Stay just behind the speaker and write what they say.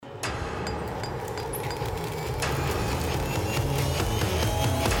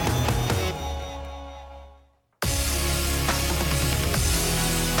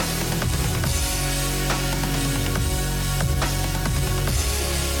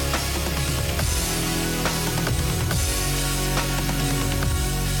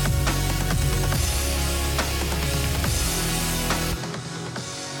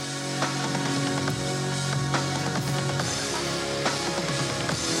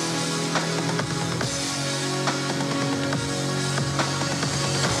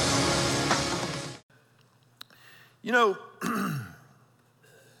You know,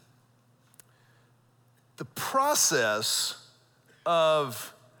 the process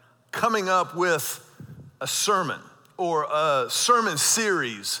of coming up with a sermon or a sermon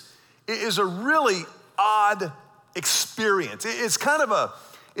series is a really odd experience. It's kind of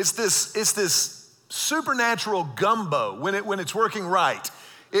it's this supernatural gumbo when it's working right.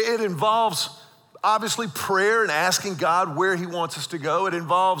 It involves obviously prayer and asking God where he wants us to go. It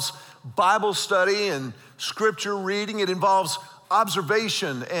involves Bible study and scripture reading. It involves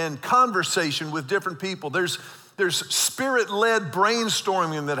observation and conversation with different people. There's spirit-led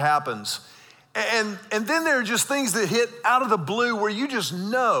brainstorming that happens. And then there are just things that hit out of the blue where you just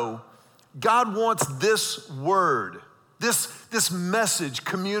know God wants this word, this message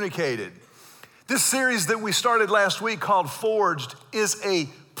communicated. This series that we started last week called Forged is a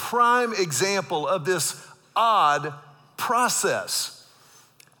prime example of this odd process.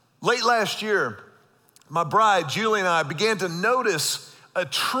 Late last year, my bride, Julie, and I began to notice a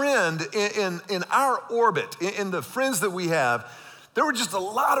trend in our orbit, in the friends that we have. There were just a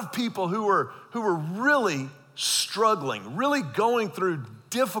lot of people who were really struggling, really going through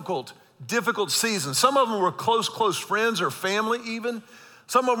difficult seasons. Some of them were close friends or family even.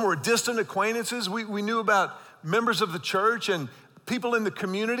 Some of them were distant acquaintances. We knew about members of the church and people in the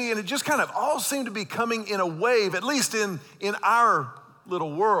community, and it just kind of all seemed to be coming in a wave, at least in our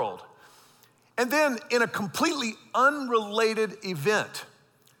little world. And then in a completely unrelated event,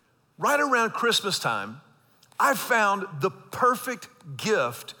 right around Christmas time, I found the perfect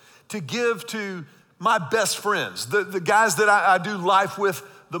gift to give to my best friends, the guys that I do life with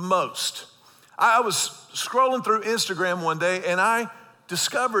the most. I was scrolling through Instagram one day and I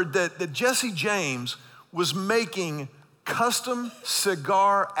discovered that Jesse James was making custom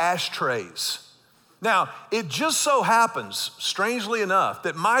cigar ashtrays. Now, it just so happens, strangely enough,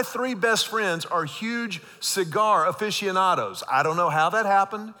 that my three best friends are huge cigar aficionados. I don't know how that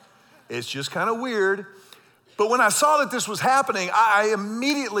happened. It's just kind of weird. But when I saw that this was happening, I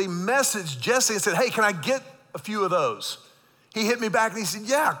immediately messaged Jesse and said, hey, can I get a few of those? He hit me back and he said,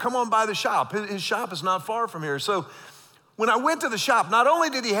 yeah, come on by the shop. His shop is not far from here. So when I went to the shop, not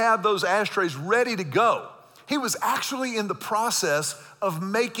only did he have those ashtrays ready to go, he was actually in the process of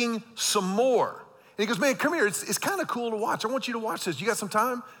making some more. And he goes, man, come here. It's kind of cool to watch. I want you to watch this. You got some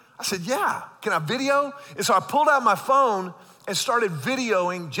time? I said, yeah. Can I video? And so I pulled out my phone and started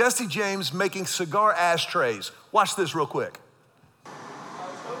videoing Jesse James making cigar ashtrays. Watch this real quick.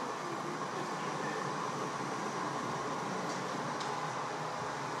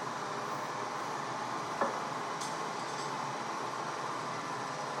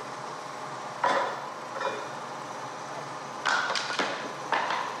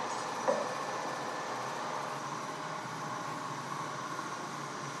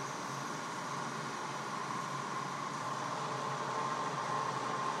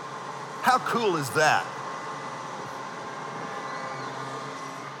 How cool is that?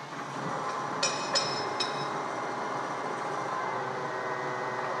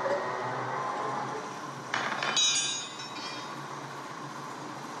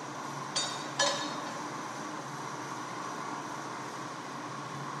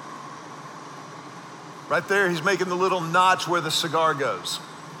 Right there, he's making the little notch where the cigar goes.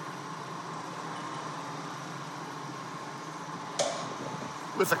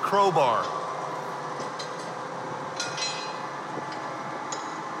 With a crowbar.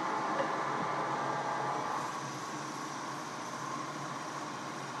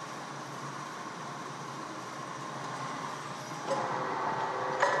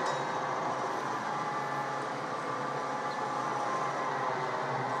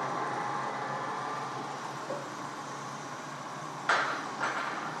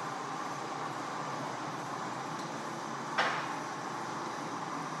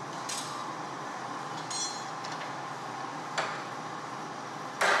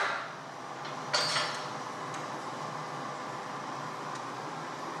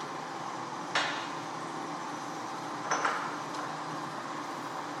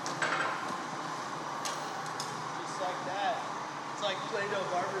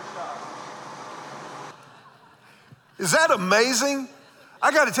 Is that amazing?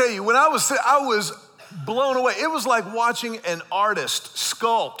 I got to tell you, when I was blown away. It was like watching an artist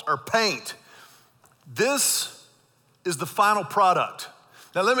sculpt or paint. This is the final product.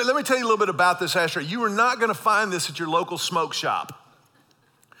 Now let me tell you a little bit about this ashtray. You are not going to find this at your local smoke shop.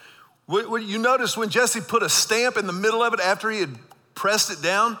 What you notice when Jesse put a stamp in the middle of it after he had pressed it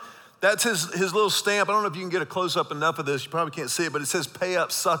down, that's his little stamp. I don't know if you can get a close-up enough of this. You probably can't see it, but it says "Pay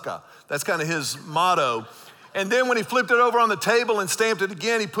up, sucker." That's kind of his motto. And then when he flipped it over on the table and stamped it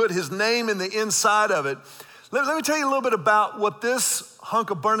again, he put his name in the inside of it. Let me tell you a little bit about what this hunk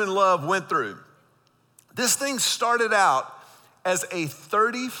of burning love went through. This thing started out as a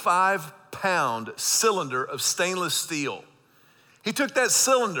 35-pound cylinder of stainless steel. He took that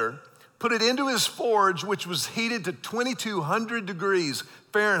cylinder, put it into his forge, which was heated to 2,200 degrees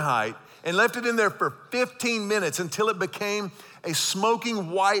Fahrenheit, and left it in there for 15 minutes until it became a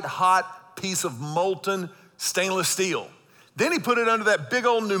smoking white hot piece of molten stainless steel. Then he put it under that big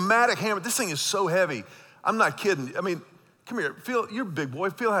old pneumatic hammer. This thing is so heavy. I'm not kidding. I mean, come here, you're a big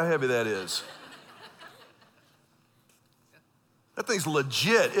boy, feel how heavy that is. That thing's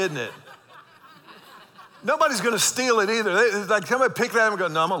legit, isn't it? Nobody's gonna steal it either. It's like somebody pick that up and go,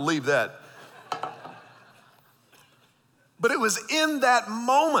 no, I'm gonna leave that. But it was in that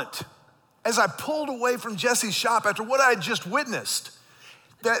moment, as I pulled away from Jesse's shop after what I had just witnessed,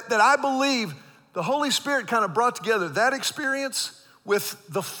 that I believe the Holy Spirit kind of brought together that experience with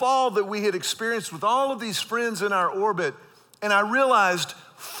the fall that we had experienced with all of these friends in our orbit. And I realized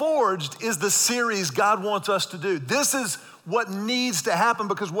Forged is the series God wants us to do. This is what needs to happen,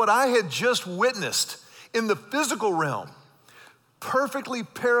 because what I had just witnessed in the physical realm perfectly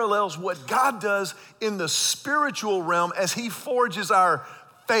parallels what God does in the spiritual realm as he forges our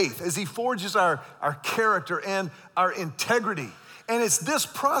faith, as he forges our character and our integrity. And it's this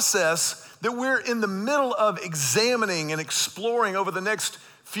process that we're in the middle of examining and exploring over the next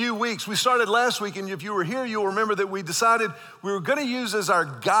few weeks. We started last week, and if you were here, you'll remember that we decided we were gonna use as our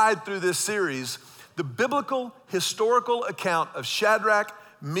guide through this series the biblical historical account of Shadrach,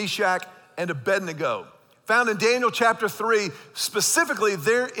 Meshach, and Abednego, found in Daniel chapter 3, specifically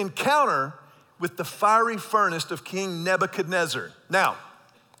their encounter with the fiery furnace of King Nebuchadnezzar. Now,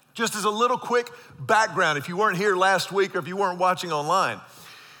 just as a little quick background, if you weren't here last week or if you weren't watching online,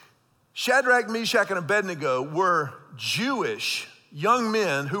 Shadrach, Meshach, and Abednego were Jewish young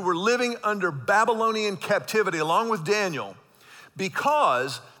men who were living under Babylonian captivity along with Daniel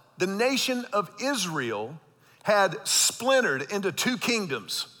because the nation of Israel had splintered into two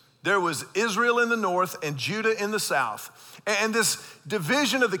kingdoms. There was Israel in the north and Judah in the south. And this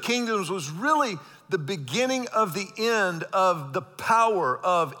division of the kingdoms was really the beginning of the end of the power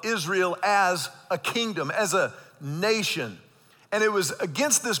of Israel as a kingdom, as a nation. And it was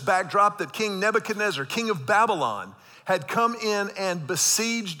against this backdrop that King Nebuchadnezzar, king of Babylon, had come in and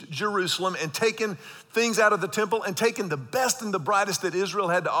besieged Jerusalem and taken things out of the temple and taken the best and the brightest that Israel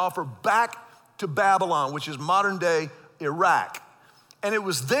had to offer back to Babylon, which is modern day Iraq. And it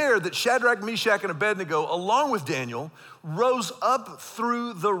was there that Shadrach, Meshach, and Abednego, along with Daniel, rose up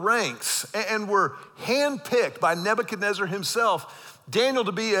through the ranks and were handpicked by Nebuchadnezzar himself, Daniel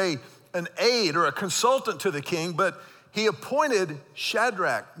to be an aide or a consultant to the king, but he appointed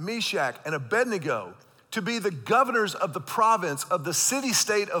Shadrach, Meshach, and Abednego to be the governors of the province of the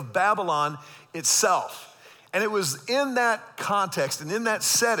city-state of Babylon itself. And it was in that context and in that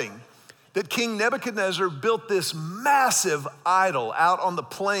setting that King Nebuchadnezzar built this massive idol out on the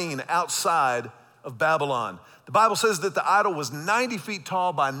plain outside of Babylon. The Bible says that the idol was 90 feet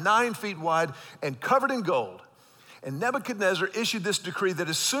tall by 9 feet wide and covered in gold. And Nebuchadnezzar issued this decree that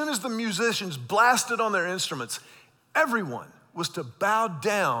as soon as the musicians blasted on their instruments, everyone was to bow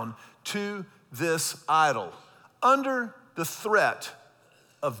down to this idol under the threat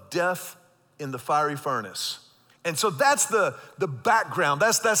of death in the fiery furnace. And so that's the background,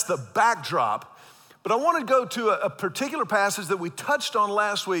 that's the backdrop. But I want to go to a particular passage that we touched on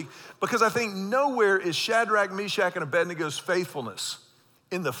last week because I think nowhere is Shadrach, Meshach, and Abednego's faithfulness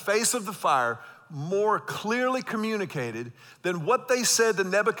in the face of the fire more clearly communicated than what they said to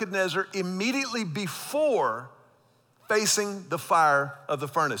Nebuchadnezzar immediately before facing the fire of the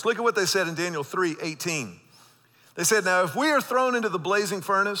furnace. Look at what they said in Daniel 3:18. They said, "Now if we are thrown into the blazing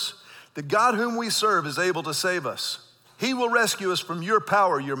furnace, the God whom we serve is able to save us. He will rescue us from your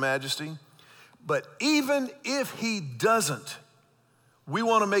power, your majesty. But even if he doesn't, we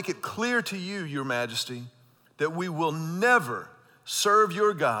want to make it clear to you, your majesty, that we will never serve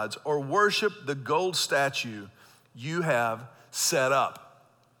your gods or worship the gold statue you have set up."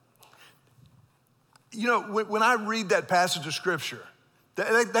 You know, when I read that passage of scripture,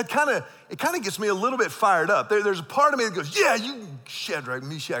 that kind of gets me a little bit fired up. There's a part of me that goes, yeah, you Shadrach,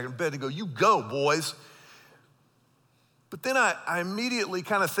 Meshach, and Abednego, you go, boys. But then I immediately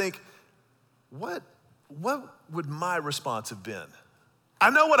kind of think, what would my response have been? I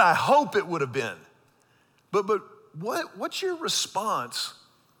know what I hope it would have been, but what's your response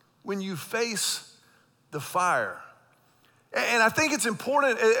when you face the fire? And I think it's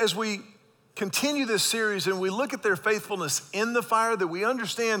important as we continue this series and we look at their faithfulness in the fire that we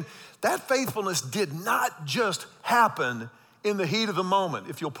understand that faithfulness did not just happen in the heat of the moment,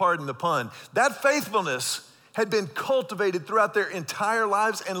 if you'll pardon the pun. That faithfulness had been cultivated throughout their entire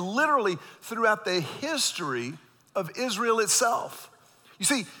lives and literally throughout the history of Israel itself. You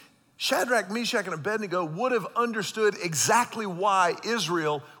see, Shadrach, Meshach, and Abednego would have understood exactly why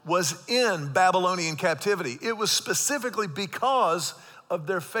Israel was in Babylonian captivity. It was specifically because of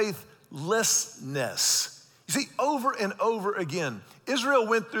their faithlessness. You see, over and over again, Israel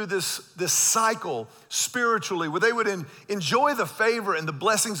went through this cycle spiritually where they would enjoy the favor and the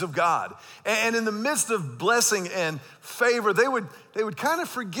blessings of God. And in the midst of blessing and favor, they would kind of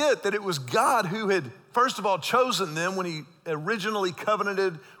forget that it was God who had, first of all, chosen them when he originally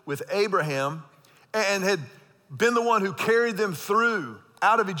covenanted with Abraham and had been the one who carried them through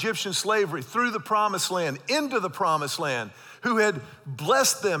out of Egyptian slavery, through the promised land, into the promised land, who had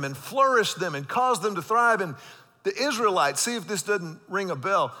blessed them and flourished them and caused them to thrive. And the Israelites, see if this doesn't ring a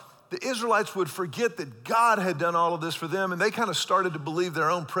bell, the Israelites would forget that God had done all of this for them, and they kind of started to believe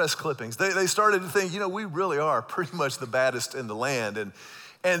their own press clippings. They started to think, we really are pretty much the baddest in the land.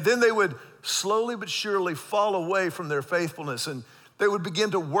 And then they would slowly but surely fall away from their faithfulness, and they would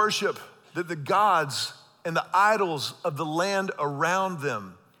begin to worship the gods and the idols of the land around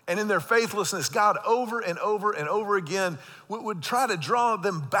them. And in their faithlessness, God over and over and over again would try to draw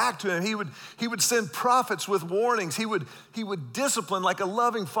them back to him. He would send prophets with warnings. He would discipline like a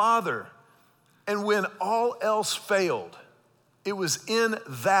loving father. And when all else failed, it was in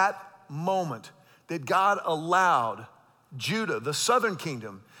that moment that God allowed Judah, the southern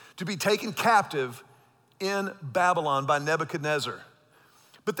kingdom, to be taken captive in Babylon by Nebuchadnezzar.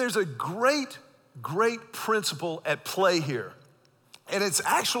 But there's a great principle at play here. And it's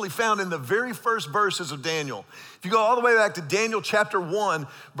actually found in the very first verses of Daniel. If you go all the way back to Daniel chapter 1,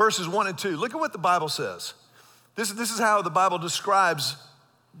 verses 1 and 2, look at what the Bible says. This is how the Bible describes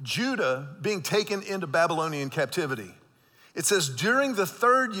Judah being taken into Babylonian captivity. It says, during the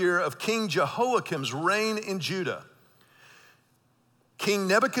 3rd year of King Jehoiakim's reign in Judah, King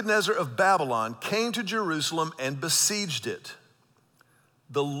Nebuchadnezzar of Babylon came to Jerusalem and besieged it.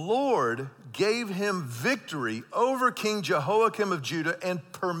 The Lord gave him victory over King Jehoiakim of Judah and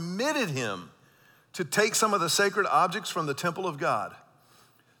permitted him to take some of the sacred objects from the temple of God.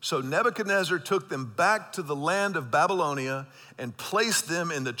 So Nebuchadnezzar took them back to the land of Babylonia and placed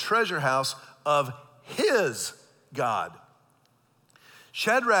them in the treasure house of his God.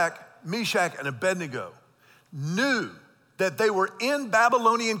 Shadrach, Meshach, and Abednego knew that they were in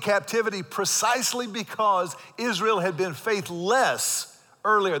Babylonian captivity precisely because Israel had been faithless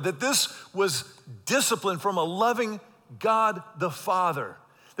earlier, that this was discipline from a loving God the Father,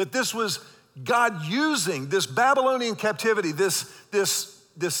 that this was God using this Babylonian captivity, this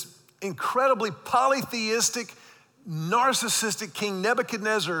incredibly polytheistic, narcissistic King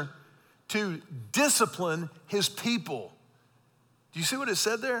Nebuchadnezzar to discipline his people. Do you see what it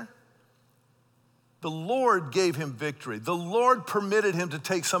said there? The Lord gave him victory. The Lord permitted him to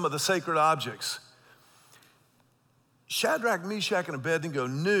take some of the sacred objects. Shadrach, Meshach, and Abednego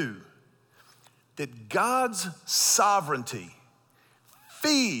knew that God's sovereignty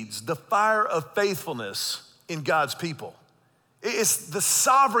feeds the fire of faithfulness in God's people. It's the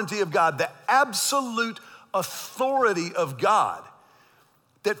sovereignty of God, the absolute authority of God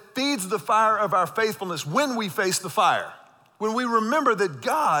that feeds the fire of our faithfulness when we face the fire. When we remember that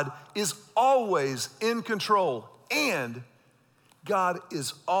God is always in control and God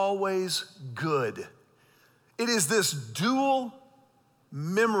is always good. It is this dual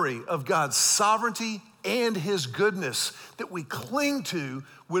memory of God's sovereignty and his goodness that we cling to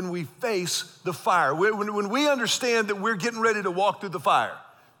when we face the fire. When we understand that we're getting ready to walk through the fire.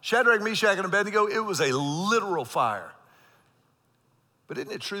 Shadrach, Meshach, and Abednego, it was a literal fire. But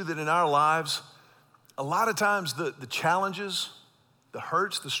isn't it true that in our lives, a lot of times the challenges, the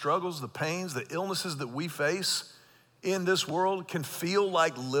hurts, the struggles, the pains, the illnesses that we face in this world can feel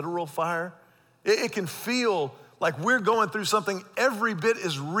like literal fire? It can feel like we're going through something every bit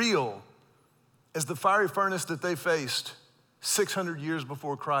as real as the fiery furnace that they faced 600 years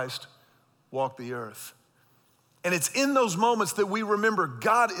before Christ walked the earth. And it's in those moments that we remember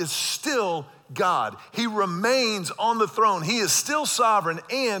God is still God. He remains on the throne. He is still sovereign,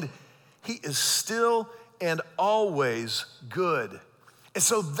 and he is still and always good. And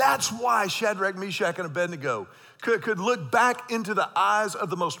so that's why Shadrach, Meshach, and Abednego could look back into the eyes of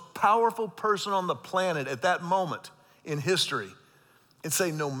the most powerful person on the planet at that moment in history and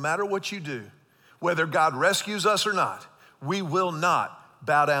say, no matter what you do, whether God rescues us or not, we will not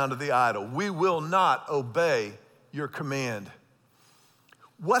bow down to the idol. We will not obey your command.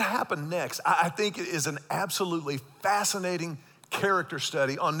 What happened next, I think, is an absolutely fascinating character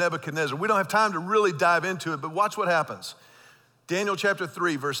study on Nebuchadnezzar. We don't have time to really dive into it, but watch what happens. Daniel chapter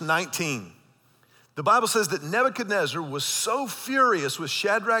 3, verse 19. The Bible says that Nebuchadnezzar was so furious with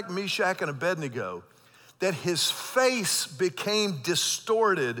Shadrach, Meshach, and Abednego that his face became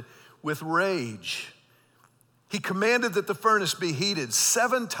distorted with rage. He commanded that the furnace be heated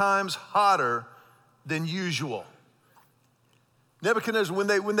 7 times hotter than usual. Nebuchadnezzar,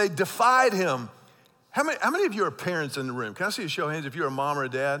 when they defied him, how many of you are parents in the room? Can I see a show of hands if you're a mom or a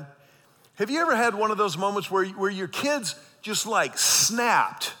dad? Have you ever had one of those moments where your kids just like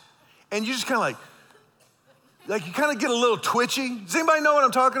snapped and you just kind of like you kind of get a little twitchy? Does anybody know what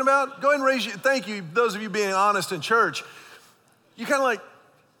I'm talking about? Go ahead and raise your, thank you, those of you being honest in church. You kind of like,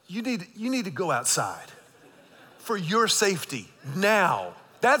 you need to go outside for your safety now.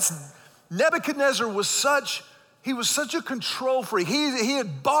 Nebuchadnezzar was such a control freak. He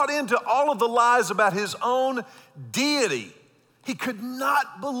had bought into all of the lies about his own deity. He could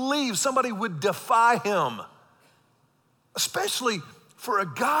not believe somebody would defy him, especially for a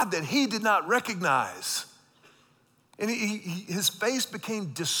God that he did not recognize. And his face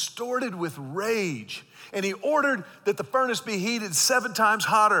became distorted with rage, and he ordered that the furnace be heated 7 times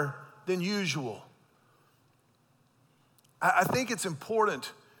hotter than usual. I think it's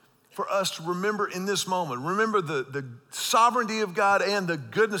important for us to remember in this moment, remember the sovereignty of God and the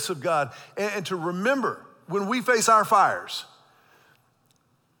goodness of God, and to remember when we face our fires,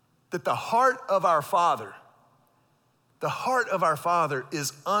 that the heart of our Father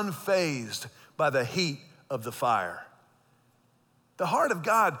is unfazed by the heat of the fire. The heart of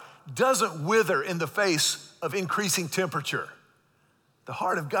God doesn't wither in the face of increasing temperature. The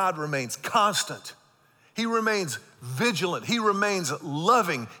heart of God remains constant. He remains vigilant. He remains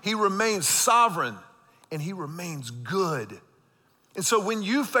loving. He remains sovereign, and he remains good. And so when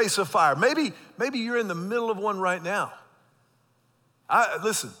you face a fire, maybe you're in the middle of one right now.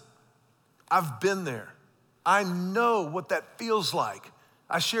 Listen, I've been there. I know what that feels like.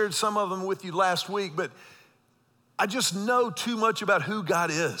 I shared some of them with you last week, but I just know too much about who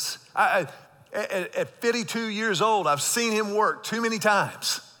God is. At 52 years old, I've seen him work too many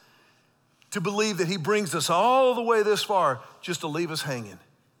times to believe that he brings us all the way this far just to leave us hanging.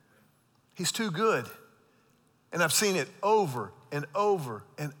 He's too good. And I've seen it over and over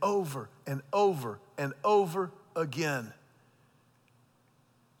and over and over and over again.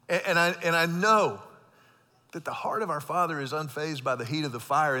 And I know that the heart of our Father is unfazed by the heat of the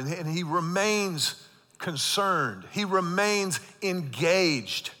fire, and he remains concerned. He remains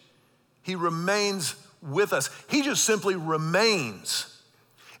engaged. He remains with us. He just simply remains.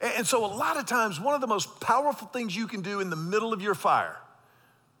 And so a lot of times, one of the most powerful things you can do in the middle of your fire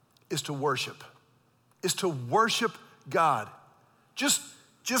is to worship God. Just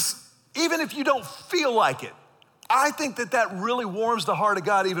even if you don't feel like it, I think that really warms the heart of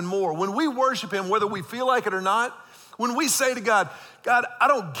God even more. When we worship him, whether we feel like it or not, when we say to God, God, I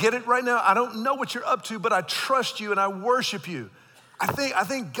don't get it right now. I don't know what you're up to, but I trust you and I worship you. I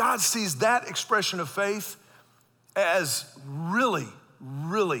think God sees that expression of faith as really,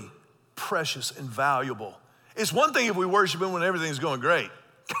 really precious and valuable. It's one thing if we worship him when everything's going great.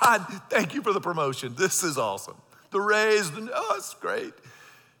 God, thank you for the promotion. This is awesome. The raise, it's great.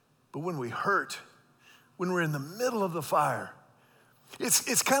 But when we hurt, when we're in the middle of the fire,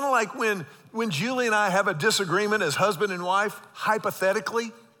 it's kind of like when Julie and I have a disagreement as husband and wife,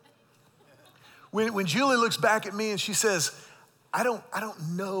 hypothetically. When Julie looks back at me and she says, I don't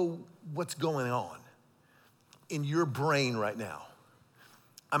know what's going on in your brain right now.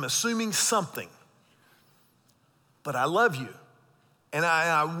 I'm assuming something, but I love you. And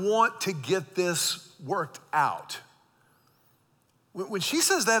I want to get this worked out. When she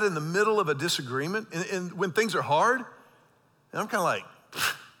says that in the middle of a disagreement, and when things are hard, and I'm kind of like,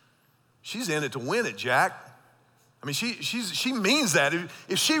 she's in it to win it, Jack. I mean, she means that.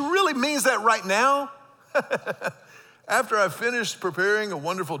 If she really means that right now, after I finished preparing a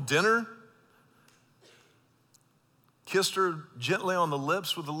wonderful dinner, kissed her gently on the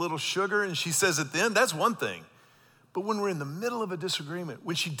lips with a little sugar, and she says it then, that's one thing. But when we're in the middle of a disagreement,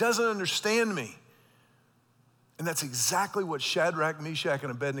 when she doesn't understand me, and that's exactly what Shadrach, Meshach,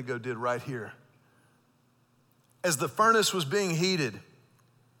 and Abednego did right here. As the furnace was being heated,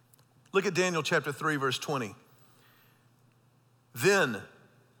 look at Daniel chapter 3, verse 20. Then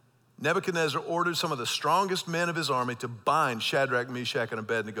Nebuchadnezzar ordered some of the strongest men of his army to bind Shadrach, Meshach, and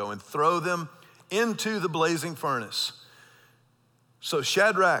Abednego and throw them into the blazing furnace. So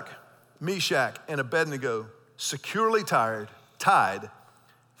Shadrach, Meshach, and Abednego, securely tied,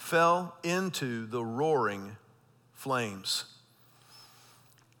 fell into the roaring flames.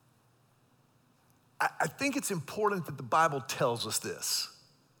 I think it's important that the Bible tells us this.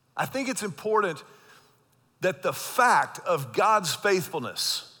 I think it's important that the fact of God's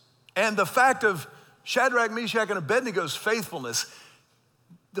faithfulness and the fact of Shadrach, Meshach, and Abednego's faithfulness,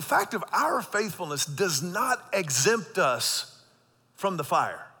 the fact of our faithfulness does not exempt us from the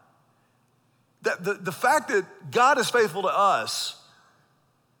fire. The fact that God is faithful to us,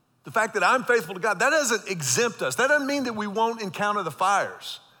 the fact that I'm faithful to God, that doesn't exempt us. That doesn't mean that we won't encounter the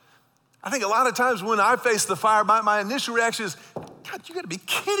fires. I think a lot of times when I face the fire, my initial reaction is, God, you gotta be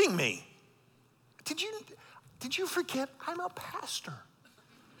kidding me. Did you forget I'm a pastor?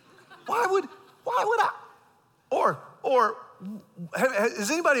 Why would I? Or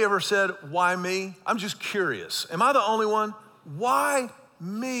has anybody ever said, why me? I'm just curious. Am I the only one? Why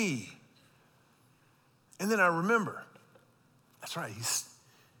me? And then I remember, that's right, he's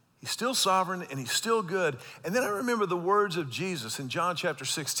still sovereign and he's still good. And then I remember the words of Jesus in John chapter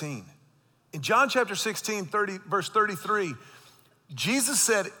 16. In John chapter 16, verse 33, Jesus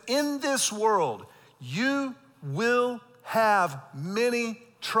said, in this world, you will have many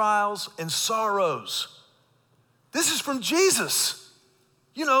trials and sorrows. This is from Jesus.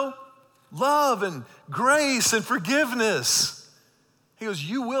 You know, love and grace and forgiveness. He goes,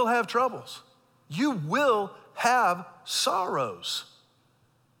 you will have troubles. You will have sorrows.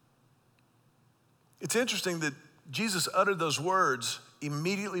 It's interesting that Jesus uttered those words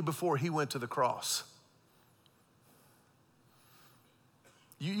immediately before he went to the cross.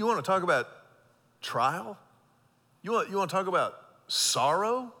 You want to talk about trial? You want to talk about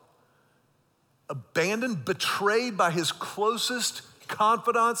sorrow? Abandoned, betrayed by his closest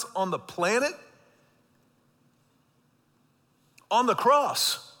confidants on the planet? On the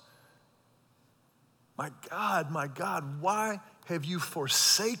cross. My God, why have you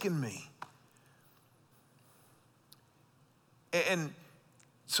forsaken me? And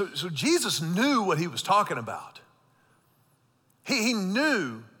so Jesus knew what he was talking about. He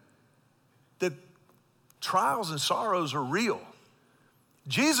knew that trials and sorrows are real.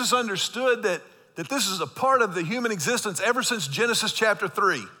 Jesus understood that this is a part of the human existence ever since Genesis chapter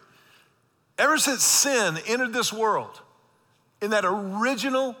 3. Ever since sin entered this world, in that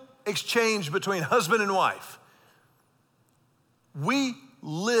original exchange between husband and wife, we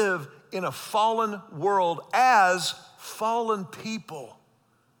live in a fallen world as fallen people.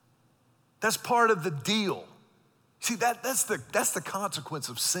 That's part of the deal. See, that's the consequence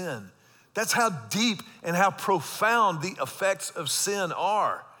of sin. That's how deep and how profound the effects of sin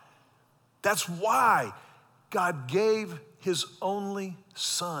are. That's why God gave his only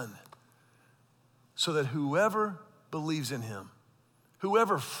son, so that whoever believes in him,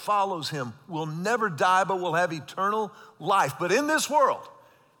 whoever follows him will never die but will have eternal life. But in this world,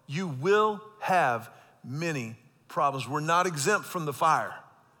 you will have many problems. We're not exempt from the fire.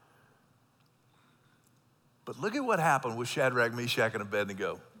 But look at what happened with Shadrach, Meshach, and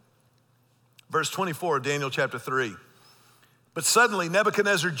Abednego. Verse 24 of Daniel chapter 3. But suddenly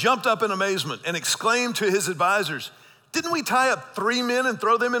Nebuchadnezzar jumped up in amazement and exclaimed to his advisors, didn't we tie up 3 men and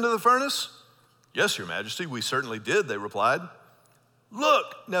throw them into the furnace? Yes, your majesty, we certainly did, they replied.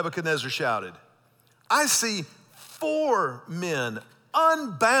 Look, Nebuchadnezzar shouted, I see 4 men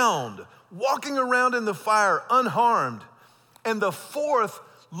unbound, walking around in the fire unharmed, and the 4th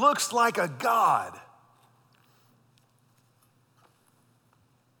looks like a god.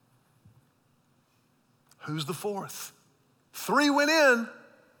 Who's the 4th? 3 went in,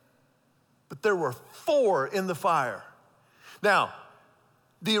 but there were 4 in the fire. Now,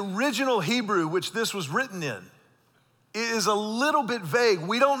 the original Hebrew, which this was written in, is a little bit vague.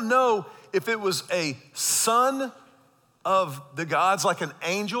 We don't know if it was a son of the gods, like an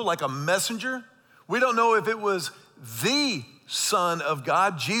angel, like a messenger. We don't know if it was the Son of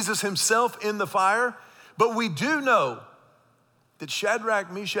God, Jesus himself in the fire. But we do know that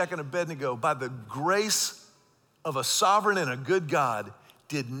Shadrach, Meshach, and Abednego, by the grace of a sovereign and a good God,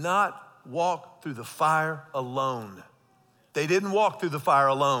 did not walk through the fire alone. They didn't walk through the fire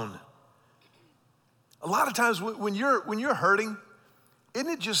alone. A lot of times when you're hurting, isn't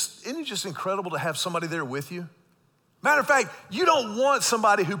it just incredible to have somebody there with you? Matter of fact, you don't want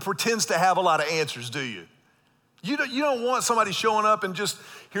somebody who pretends to have a lot of answers, do you? You don't want somebody showing up and just,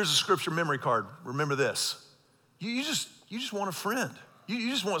 here's a scripture memory card, remember this. You just want a friend. You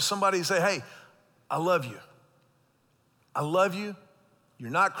just want somebody to say, hey, I love you. I love you.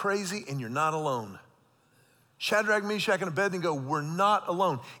 You're not crazy and you're not alone. Shadrach, Meshach, and Abednego were not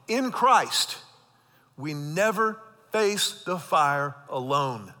alone. In Christ, we never face the fire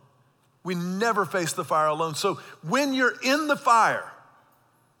alone. We never face the fire alone. So when you're in the fire,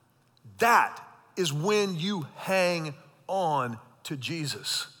 that is when you hang on to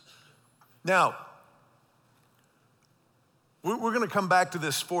Jesus. Now, we're going to come back to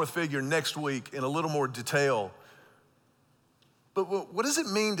this 4th figure next week in a little more detail. But what does it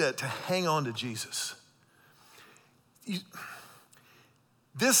mean to hang on to Jesus?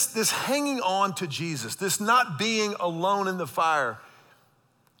 This hanging on to Jesus, this not being alone in the fire,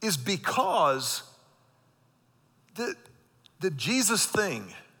 is because the Jesus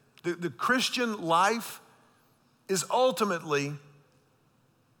thing, the Christian life, is ultimately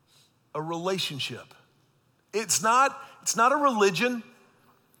a relationship. It's not a religion.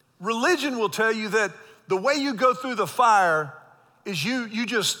 Religion will tell you that the way you go through the fire is you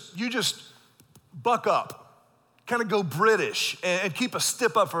just buck up, kind of go British and keep a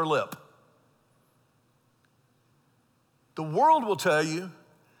stiff upper lip. The world will tell you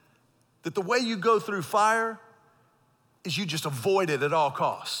that the way you go through fire is you just avoid it at all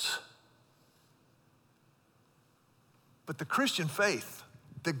costs. But the Christian faith,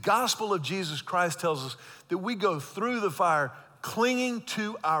 the gospel of Jesus Christ, tells us that we go through the fire clinging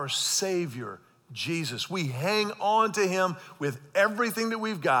to our Savior, Jesus. We hang on to him with everything that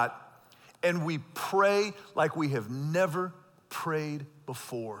we've got, and we pray like we have never prayed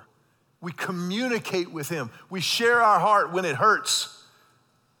before. We communicate with him. We share our heart when it hurts.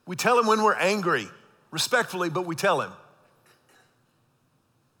 We tell him when we're angry, respectfully, but we tell him.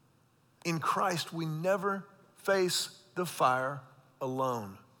 In Christ, we never face the fire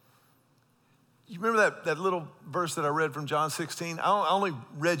alone. You remember that little verse that I read from John 16? I only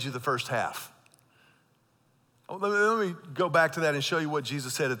read you the first half. Let me go back to that and show you what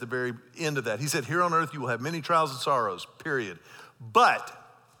Jesus said at the very end of that. He said, here on earth you will have many trials and sorrows, period. But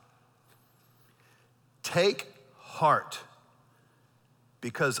take heart,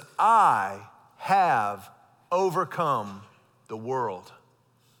 because I have overcome the world.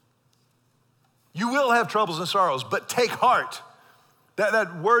 You will have troubles and sorrows, but take heart.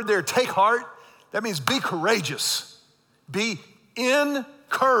 That word there, take heart, that means be courageous. Be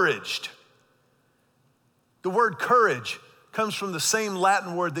encouraged. The word courage comes from the same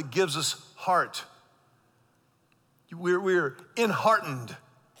Latin word that gives us heart. We're enheartened.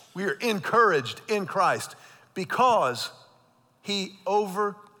 We are encouraged in Christ because he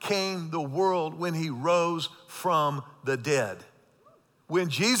overcame the world when he rose from the dead. When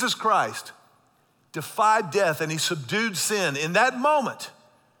Jesus Christ defied death and he subdued sin, in that moment,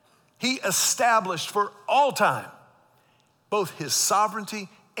 he established for all time both his sovereignty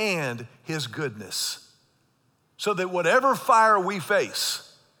and his goodness. So that whatever fire we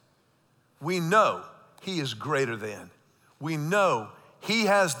face, we know he is greater than. We know he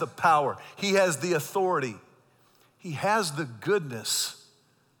has the power. He has the authority. He has the goodness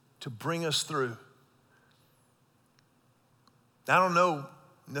to bring us through. I don't know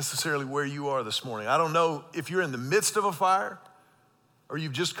necessarily where you are this morning. I don't know if you're in the midst of a fire or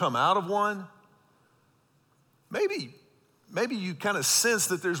you've just come out of one. Maybe you kind of sense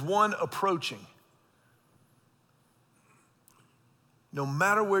that there's one approaching. No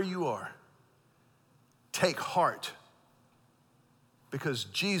matter where you are, take heart, because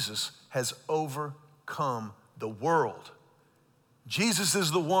Jesus has overcome the world. Jesus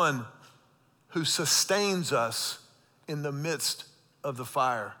is the one who sustains us in the midst of the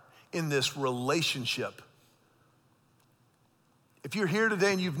fire, in this relationship. If you're here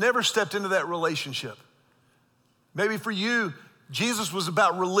today and you've never stepped into that relationship, maybe for you, Jesus was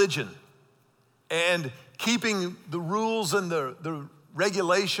about religion and keeping the rules and the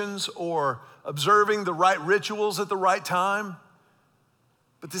regulations or observing the right rituals at the right time.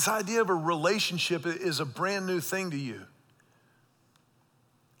 But this idea of a relationship is a brand new thing to you.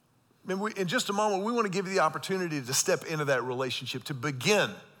 In just a moment, we want to give you the opportunity to step into that relationship, to begin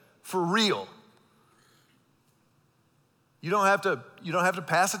for real. You don't have to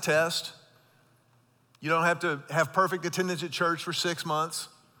pass a test. You don't have to have perfect attendance at church for 6 months.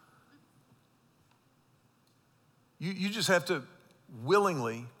 You just have to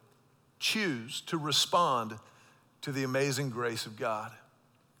willingly choose to respond to the amazing grace of God.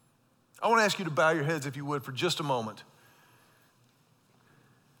 I want to ask you to bow your heads, if you would, for just a moment.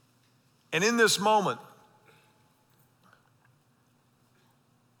 And in this moment,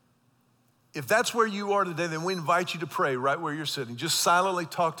 if that's where you are today, then we invite you to pray right where you're sitting. Just silently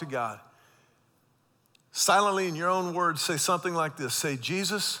talk to God. Silently, in your own words, say something like this. Say,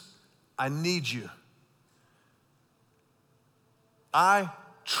 Jesus, I need you. I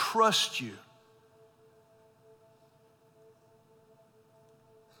trust you.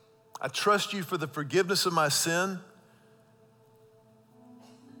 I trust you for the forgiveness of my sin.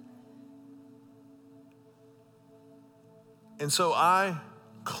 And so I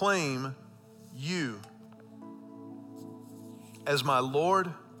claim you as my Lord,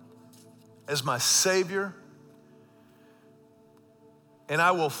 as my Savior, and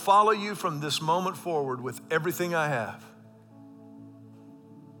I will follow you from this moment forward with everything I have.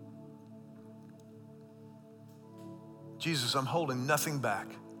 Jesus, I'm holding nothing back.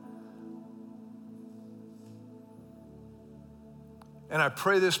 And I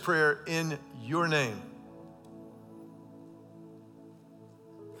pray this prayer in your name.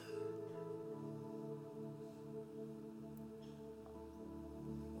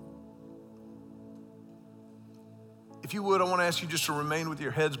 If you would, I want to ask you just to remain with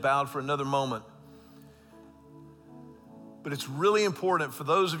your heads bowed for another moment. But it's really important for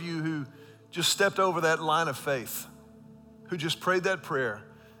those of you who just stepped over that line of faith, who just prayed that prayer,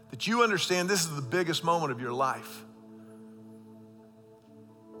 that you understand this is the biggest moment of your life.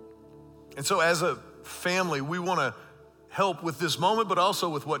 And so as a family, we want to help with this moment, but also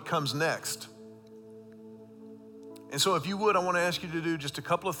with what comes next. And so if you would, I want to ask you to do just a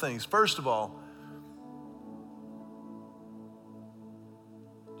couple of things. First of all,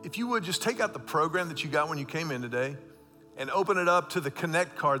 if you would just take out the program that you got when you came in today and open it up to the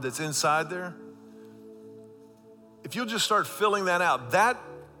Connect card that's inside there. If you'll just start filling that out, that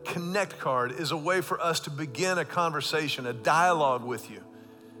Connect card is a way for us to begin a conversation, a dialogue with you.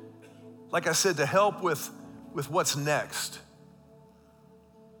 Like I said, to help with what's next.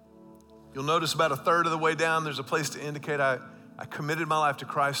 You'll notice about a third of the way down, there's a place to indicate I committed my life to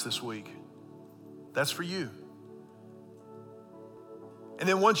Christ this week. That's for you. And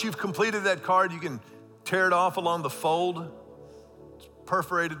then once you've completed that card, you can tear it off along the fold. It's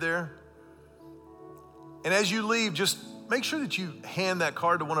perforated there. And as you leave, just make sure that you hand that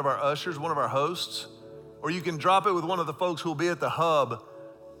card to one of our ushers, one of our hosts, or you can drop it with one of the folks who will be at the hub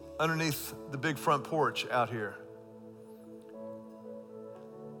underneath the big front porch out here.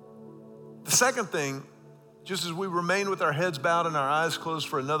 The second thing, just as we remain with our heads bowed and our eyes closed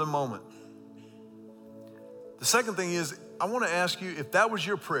for another moment, the second thing is, I want to ask you, if that was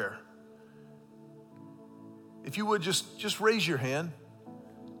your prayer, if you would just raise your hand,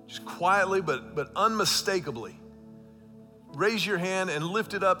 just quietly but unmistakably. Raise your hand and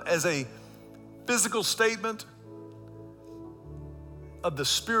lift it up as a physical statement of the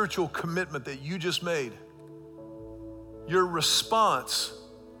spiritual commitment that you just made. Your response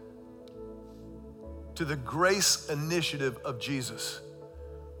to the grace initiative of Jesus.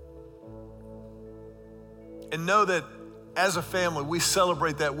 And know that as a family, we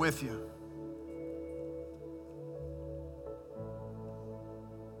celebrate that with you.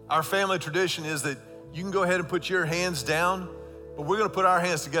 Our family tradition is that you can go ahead and put your hands down, but we're going to put our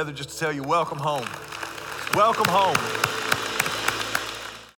hands together just to tell you, welcome home. Welcome home.